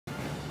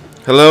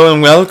Hello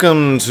and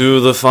welcome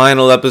to the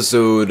final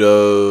episode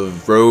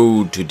of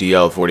Road to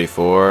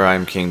DL44.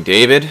 I'm King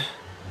David.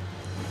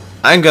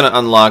 I'm gonna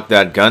unlock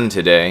that gun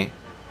today.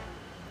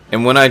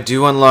 And when I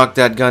do unlock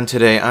that gun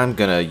today, I'm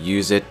gonna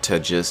use it to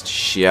just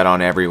shit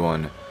on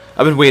everyone.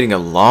 I've been waiting a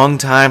long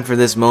time for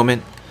this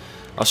moment.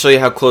 I'll show you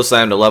how close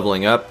I am to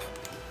leveling up.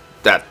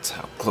 That's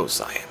how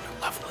close I am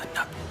to leveling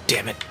up.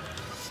 Damn it.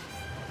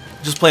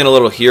 Just playing a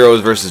little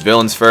heroes versus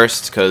villains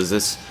first, because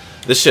this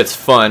shit's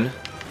fun.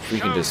 We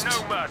can just...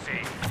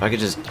 If I could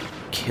just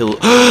kill...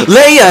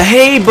 Leia!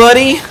 Hey,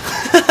 buddy!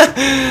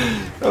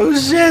 Oh,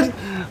 shit!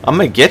 I'm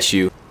gonna get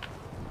you.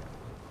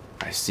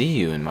 I see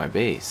you in my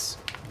base.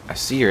 I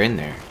see you're in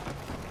there.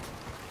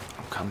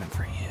 I'm coming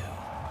for you.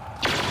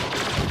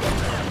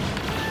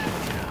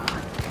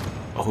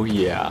 Oh,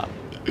 yeah.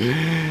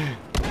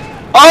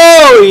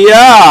 Oh,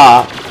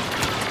 yeah!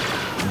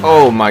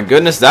 Oh, my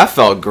goodness, that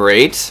felt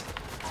great.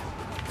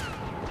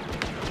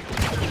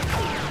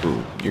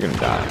 Ooh, you're gonna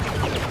die.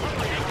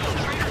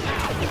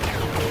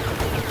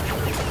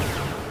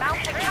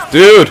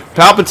 Dude,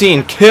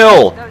 Palpatine,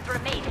 kill!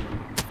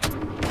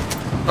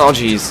 Oh,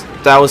 jeez.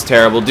 That was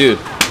terrible, dude.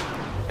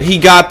 He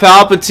got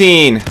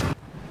Palpatine!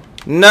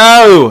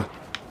 No!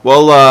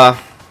 Well,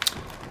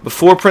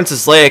 before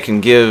Princess Leia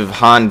can give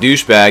Han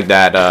douchebag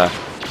that,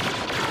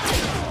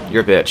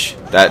 you're a bitch.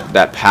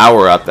 That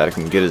power-up that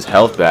can get his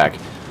health back,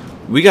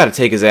 we gotta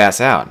take his ass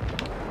out.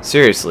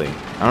 Seriously.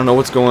 I don't know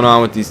what's going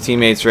on with these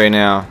teammates right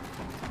now.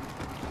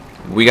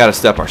 We gotta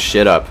step our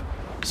shit up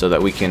so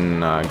that we can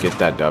get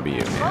that W,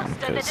 man.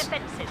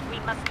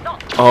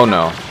 Oh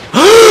no.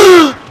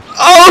 Oh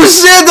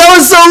shit, that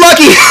was so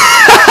lucky!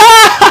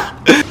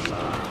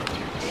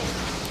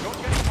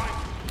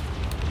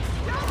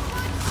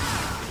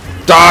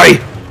 Die!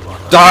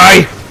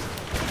 Die!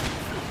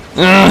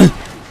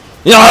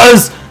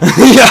 Yes!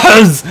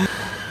 Yes!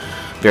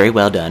 Very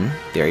well done.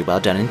 Very well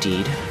done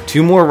indeed.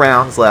 2 more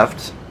rounds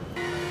left.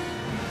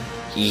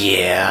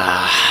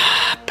 Yeah,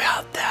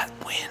 about that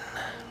win.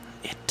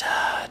 It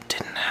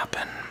didn't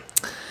happen.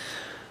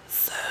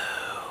 So,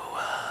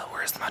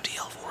 where's my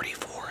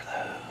DL44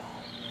 though?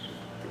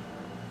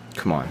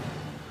 Come on.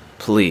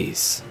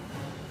 Please.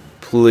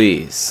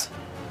 Please.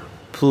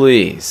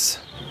 Please.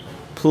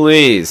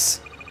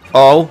 Please.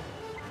 Oh.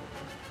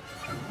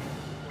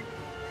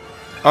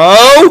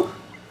 Oh!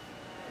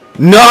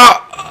 No!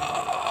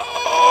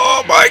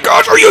 Oh my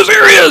gosh, are you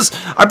serious?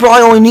 I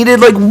probably only needed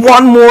like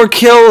 1 more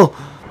kill.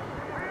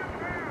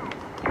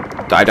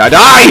 Die, die,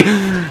 die!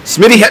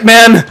 Smitty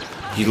Hitman!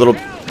 You little...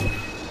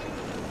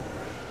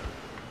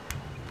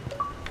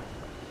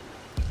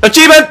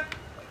 Achievement!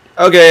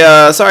 Okay,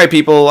 sorry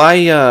people,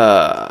 I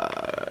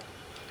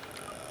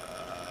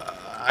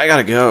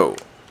gotta go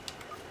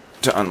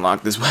to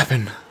unlock this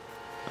weapon.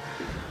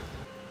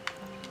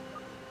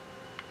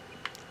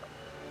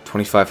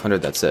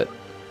 2,500, that's it.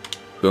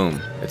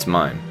 Boom, it's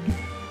mine.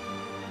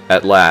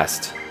 At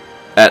last.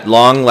 At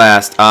long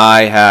last,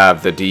 I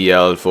have the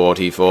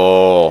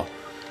DL44.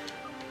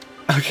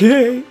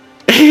 Okay.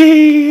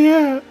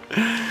 Yeah.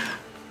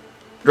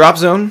 Drop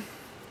zone.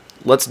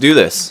 Let's do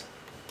this.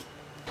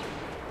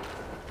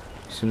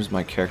 As soon as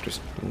my character's...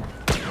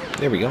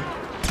 There we go.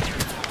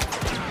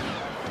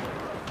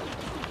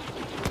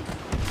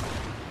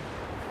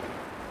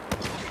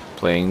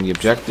 Playing the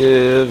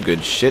objective.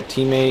 Good shit,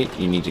 teammate.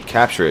 You need to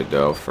capture it,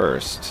 though,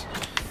 first.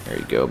 There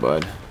you go,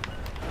 bud.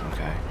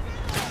 Okay.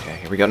 Okay,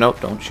 here we go.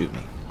 Nope, don't shoot me.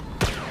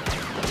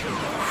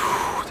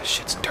 Whew, this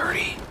shit's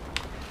dirty.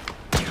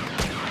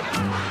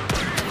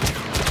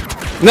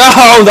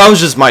 No, that was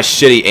just my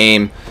shitty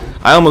aim.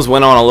 I almost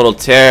went on a little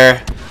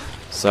tear.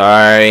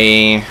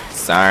 Sorry.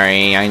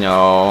 Sorry, I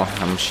know.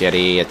 I'm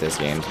shitty at this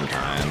game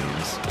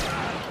sometimes.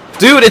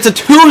 Dude, it's a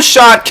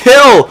 2-shot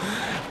kill!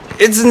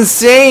 It's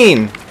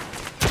insane!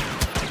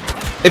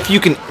 If you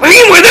can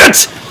aim with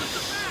it!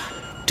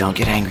 Don't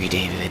get angry,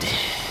 David.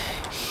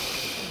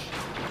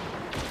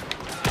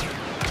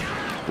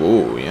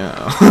 Ooh,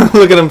 yeah.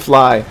 Look at him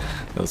fly.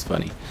 That was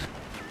funny.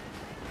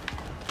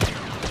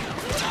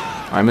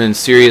 I'm in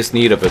serious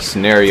need of a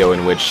scenario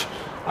in which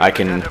I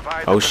can...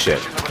 Oh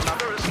shit.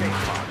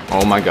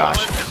 Oh my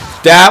gosh.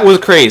 That was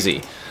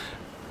crazy.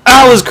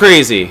 That was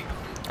crazy.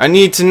 I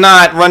need to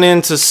not run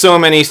into so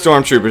many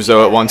stormtroopers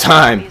though at one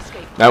time.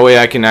 That way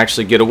I can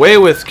actually get away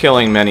with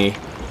killing many.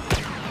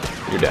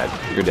 You're dead.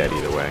 You're dead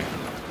either way.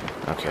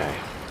 Okay.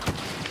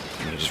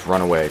 Let me just run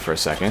away for a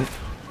second.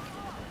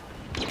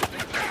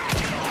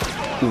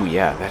 Ooh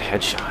yeah, that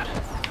headshot.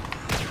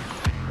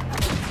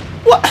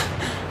 What?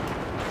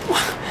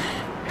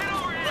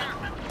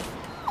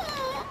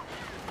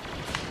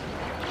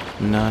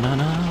 No, no,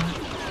 no.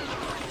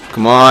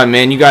 Come on,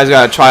 man. You guys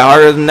gotta try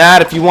harder than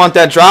that if you want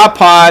that drop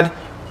pod.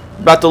 You're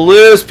about to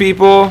lose,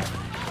 people.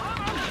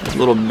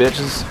 Little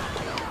bitches.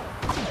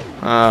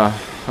 I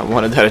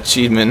wanted that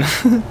achievement.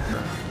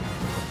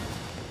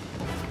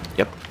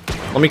 Yep.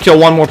 Let me kill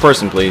 1 more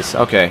person, please.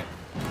 Okay.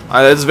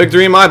 That's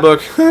victory in my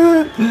book.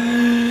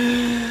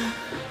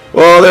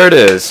 Well, there it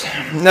is.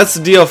 That's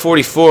the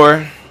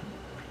DL44.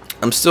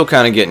 I'm still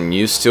kind of getting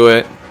used to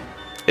it.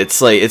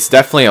 it's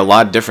definitely a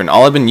lot different.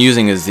 All I've been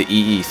using is the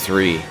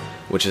EE3,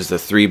 which is the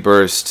 3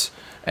 burst,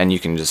 and you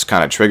can just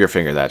kind of trigger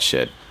finger that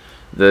shit.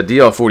 The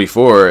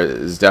DL44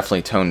 is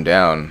definitely toned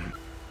down.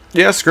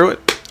 Yeah, screw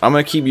it. I'm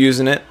gonna keep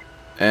using it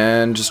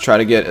and just try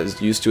to get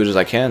as used to it as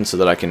I can so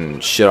that I can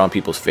shit on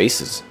people's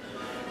faces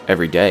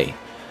every day.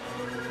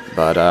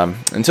 But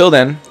until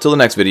then, till the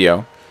next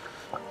video,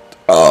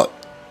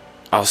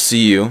 I'll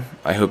see you.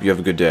 I hope you have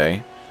a good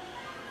day.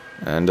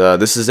 And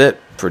this is it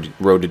for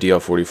Road to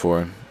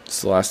DL44.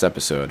 It's the last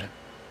episode.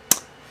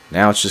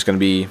 Now it's just going to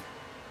be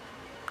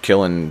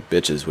killing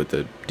bitches with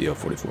the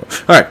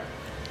DL44. Alright.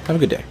 Have a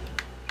good day.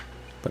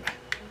 Bye-bye.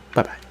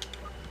 Bye-bye.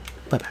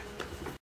 Bye-bye.